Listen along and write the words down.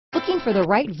Looking for the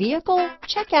right vehicle?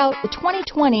 Check out the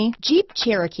 2020 Jeep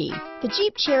Cherokee. The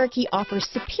Jeep Cherokee offers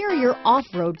superior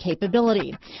off-road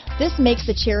capability. This makes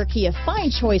the Cherokee a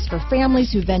fine choice for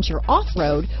families who venture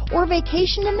off-road or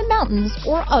vacation in the mountains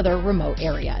or other remote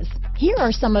areas. Here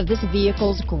are some of this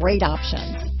vehicle's great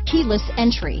options: keyless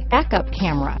entry, backup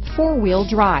camera, four-wheel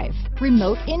drive,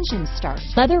 remote engine start,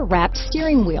 leather-wrapped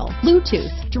steering wheel,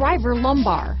 Bluetooth, driver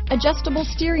lumbar, adjustable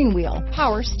steering wheel,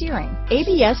 power steering,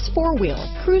 ABS four-wheel,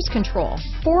 cruise control,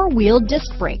 four-wheel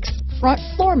disc brakes, front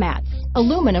floor mats,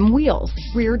 aluminum wheels,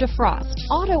 rear defrost,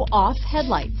 auto-off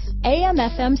headlights,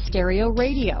 AM/FM stereo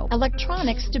radio,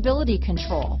 electronic stability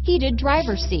control, heated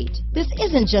driver's seat. This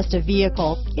isn't just a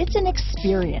vehicle, it's an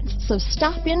experience. So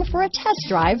stop in for a test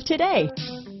drive today.